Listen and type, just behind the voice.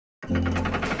Alright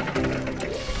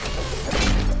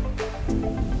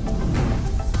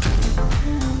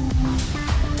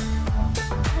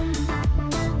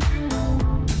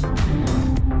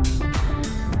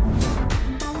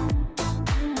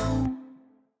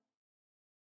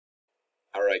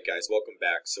guys, welcome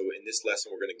back. So in this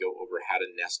lesson we're going to go over how to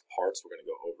nest parts. We're going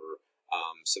to go over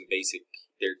some basic,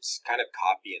 there's kind of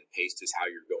copy and paste is how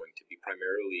you're going to be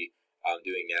primarily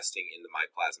doing nesting in the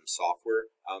Myplasm software.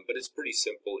 But it's pretty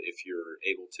simple if you're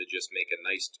able to just make a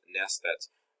nice nest that's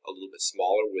a little bit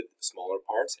smaller with smaller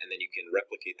parts, and then you can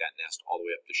replicate that nest all the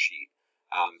way up the sheet.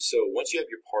 So once you have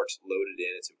your parts loaded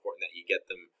in, it's important that you get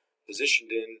them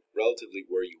positioned in relatively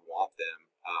where you want them.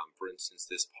 For instance,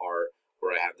 this part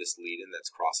where I have this lead in that's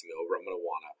crossing over, I'm going to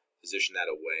want to position that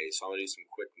away. So I'm going to do some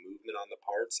quick movement on the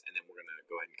parts, and then we're going to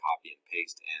go ahead and copy and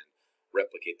paste and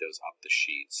replicate those up the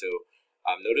sheet. So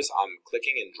notice I'm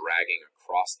clicking and dragging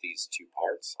across these two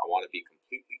parts. I want to be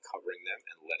completely covering them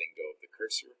and letting go of the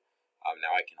cursor.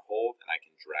 Now I can hold and I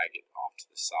can drag it off to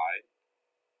the side.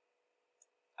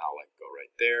 I'll let go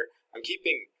right there. I'm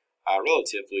keeping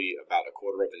relatively about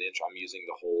 1/4 of an inch. I'm using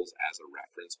the holes as a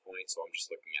reference point, so I'm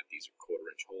just looking at these 1/4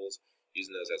 inch holes,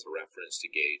 using those as a reference to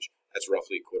gauge. That's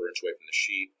roughly 1/4 inch away from the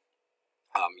sheet.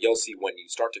 You'll see when you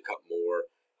start to cut more,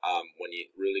 when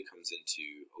it really comes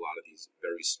into a lot of these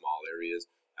very small areas,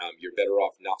 you're better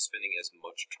off not spending as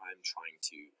much time trying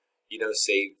to,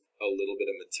 save a little bit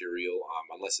of material,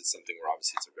 unless it's something where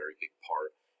obviously it's a very big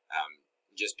part.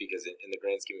 Just because in the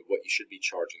grand scheme of what you should be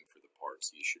charging for the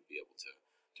parts, you should be able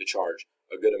to charge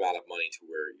a good amount of money to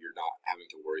where you're not having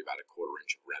to worry about 1/4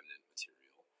 inch of remnant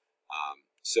material.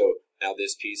 So now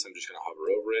this piece, I'm just going to hover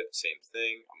over it, same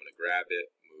thing. I'm going to grab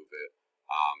it, move it.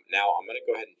 Now I'm going to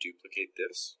go ahead and duplicate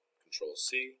this, Control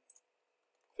C,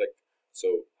 click.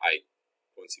 So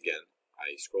once again,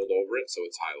 I scrolled over it so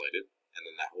it's highlighted, and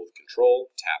then I hold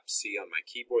Control, tap C on my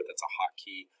keyboard. That's a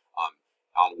hotkey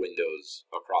on Windows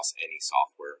across any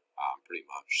software, pretty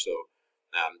much. So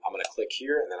I'm going to click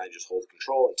here, and then I just hold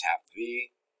Control and tap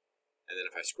V, and then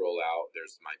if I scroll out,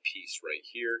 there's my piece right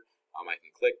here. I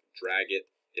can click, drag it.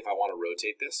 If I want to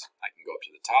rotate this, I can go up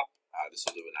to the top. This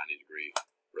will do a 90-degree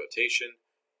rotation,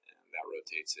 and that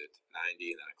rotates it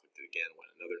 90, and then I click it again,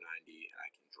 went another 90, and I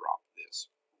can drop this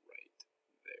right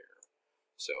there.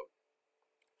 So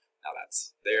now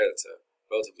that's there. That's a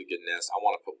relatively good nest. I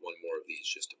want to put one more of these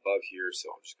just above here,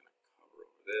 so I'm just going to cover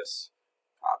over this,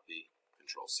 copy,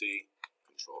 Control C,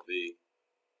 Control V.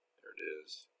 There it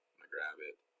is. I'm going to grab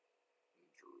it and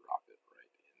drop it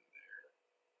right in there.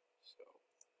 So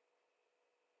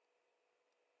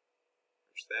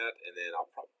there's that, and then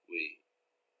I'll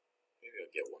maybe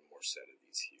I'll get one more set of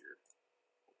these here.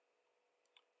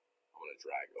 I'm going to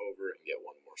drag over and get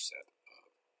one more set of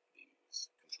these.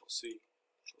 Control C,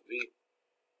 Control V.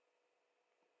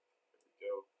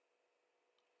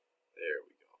 There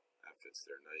we go. That fits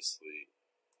there nicely.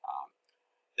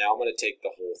 Now I'm going to take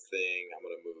the whole thing. I'm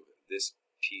going to move this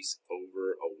piece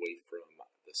over away from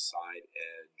the side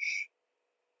edge.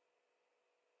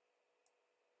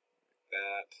 Like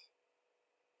that.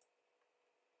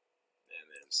 And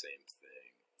then same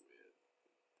thing with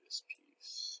this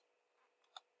piece.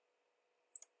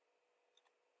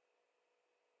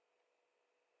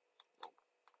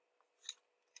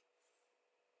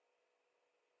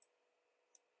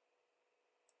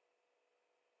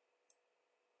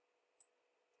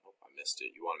 Missed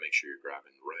it. You want to make sure you're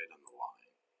grabbing right on the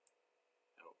line.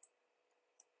 Nope.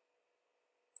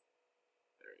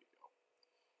 There you go.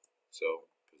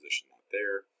 So position that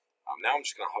there. Now I'm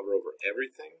just going to hover over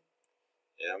everything,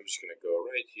 and I'm just going to go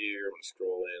right here. I'm going to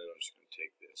scroll in, and I'm just going to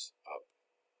take this up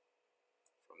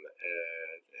from the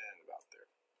edge and about there.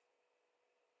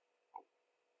 Oh.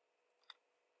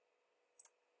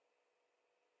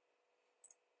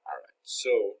 All right.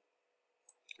 So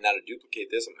now to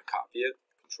duplicate this, I'm going to copy it.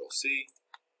 Control C,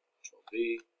 Control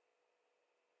V,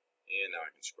 and now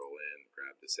I can scroll in,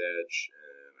 grab this edge,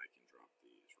 and I can drop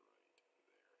these right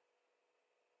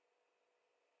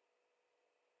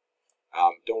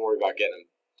there. Don't worry about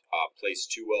getting them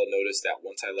placed too well. Notice that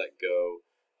once I let go,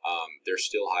 they're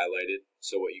still highlighted.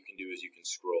 So what you can do is you can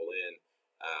scroll in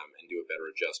and do a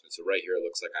better adjustment. So right here it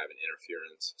looks like I have an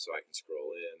interference, so I can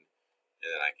scroll in,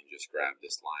 and then I can just grab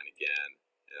this line again,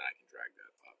 and I can drag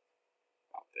that up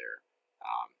out there.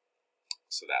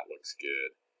 So that looks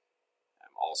good.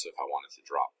 Also, if I wanted to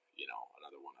drop,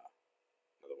 another one of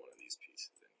these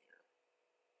pieces in here,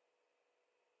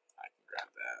 I can grab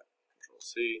that. Control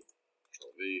C,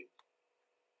 Control V.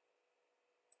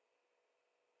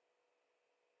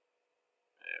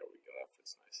 There we go. That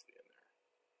fits nicely in there.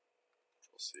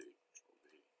 Control C, Control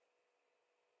V.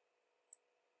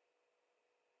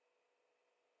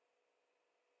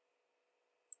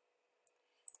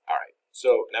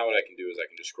 So now what I can do is I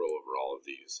can just scroll over all of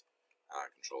these.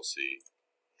 Control C,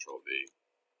 Control V,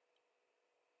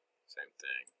 same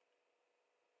thing.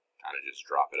 Kind of just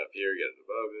drop it up here, get it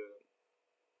above it.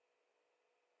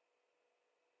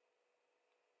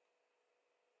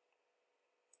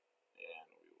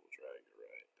 And we will drag it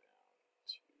right down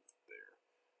to there.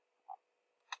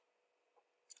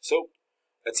 So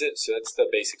that's it. So that's the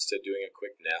basics to doing a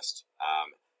quick nest.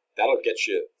 That'll get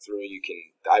you through. You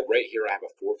can, right here I have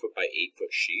a 4-foot by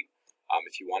 8-foot sheet.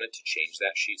 If you wanted to change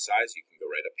that sheet size, you can go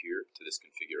right up here to this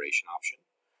configuration option,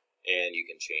 and you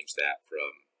can change that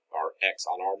from our X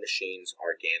on our machines.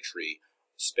 Our gantry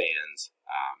spans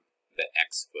the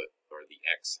X foot or the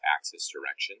X axis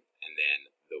direction, and then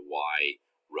the Y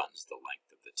runs the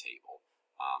length of the table.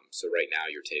 So right now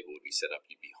your table would be set up,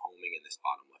 you'd be homing in this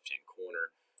bottom left-hand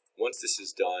corner. Once this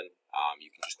is done,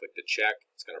 you can just click the check.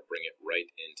 It's going to bring it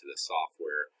right into the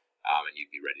software, and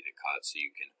you'd be ready to cut. So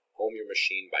you can home your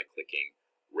machine by clicking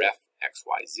Ref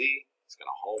XYZ. It's going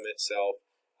to home itself,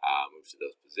 move to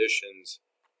those positions.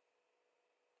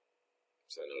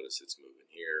 So notice it's moving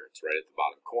here. It's right at the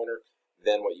bottom corner.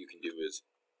 Then what you can do is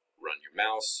run your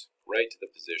mouse right to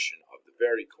the position of the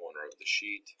very corner of the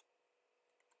sheet.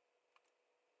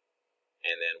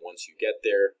 And then once you get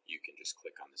there, you can just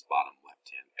click on this bottom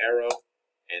left-hand arrow,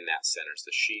 and that centers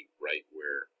the sheet right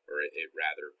where, or it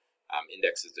rather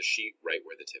indexes the sheet right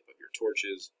where the tip of your torch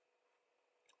is.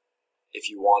 If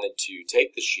you wanted to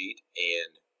take the sheet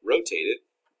and rotate it,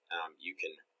 you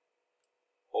can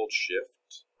hold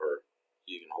shift, or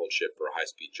you can hold shift for a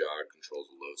high-speed jog,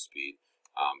 controls a low speed,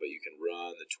 but you can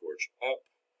run the torch up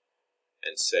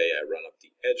and say I run up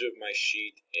the edge of my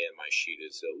sheet and my sheet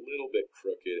is a little bit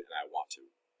crooked and I want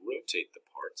to rotate the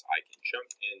parts. I can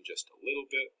jump in just a little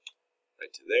bit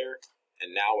right to there, and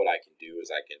now what I can do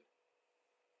is I can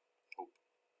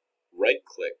right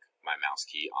click my mouse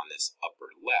key on this upper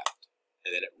left,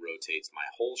 and then it rotates my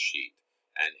whole sheet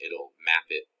and it'll map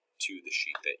it to the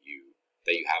sheet that you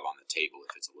have on the table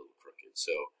if it's a little crooked.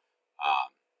 So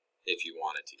if you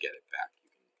wanted to get it back, you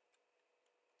can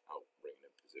bring it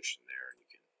in position there, and you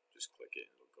can just click it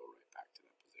and it'll go right back to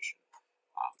that position.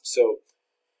 So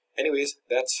anyways,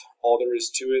 that's all there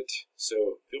is to it.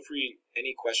 So feel free,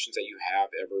 any questions that you have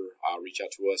ever, reach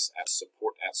out to us at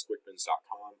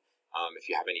support@squickmons.com. If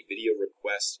you have any video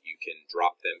requests, you can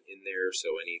drop them in there.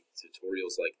 So any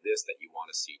tutorials like this that you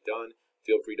want to see done,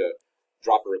 feel free to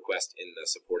drop a request in the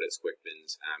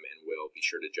support@Squickmons, and we'll be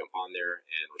sure to jump on there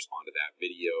and respond to that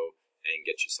video and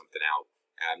get you something out.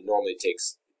 Normally it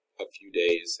takes a few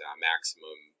days,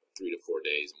 maximum 3 to 4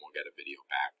 days, and we'll get a video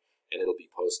back. And it'll be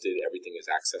posted. Everything is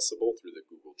accessible through the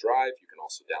Google Drive. You can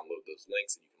also download those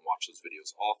links and you can watch those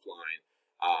videos offline,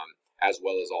 as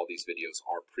well as all these videos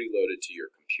are preloaded to your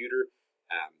computer.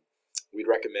 We'd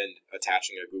recommend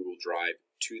attaching a Google Drive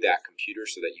to that computer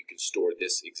so that you can store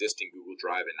this existing Google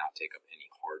Drive and not take up any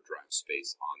hard drive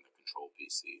space on the control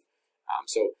PC.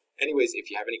 So anyways, if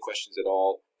you have any questions at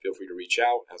all, feel free to reach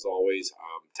out. As always,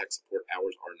 tech support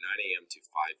hours are 9 a.m. to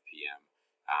 5 p.m.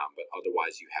 But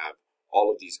otherwise, you have all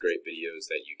of these great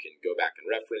videos that you can go back and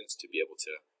reference to be able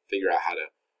to figure out how to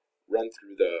run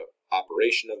through the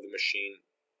operation of the machine.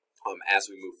 As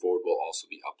we move forward, we'll also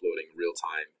be uploading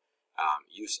real-time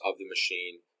use of the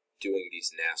machine, doing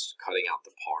these nests, cutting out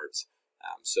the parts.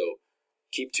 So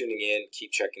keep tuning in,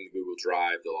 keep checking the Google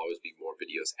Drive. There'll always be more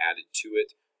videos added to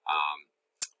it.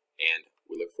 And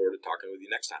we look forward to talking with you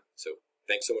next time. So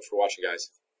thanks so much for watching,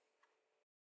 guys.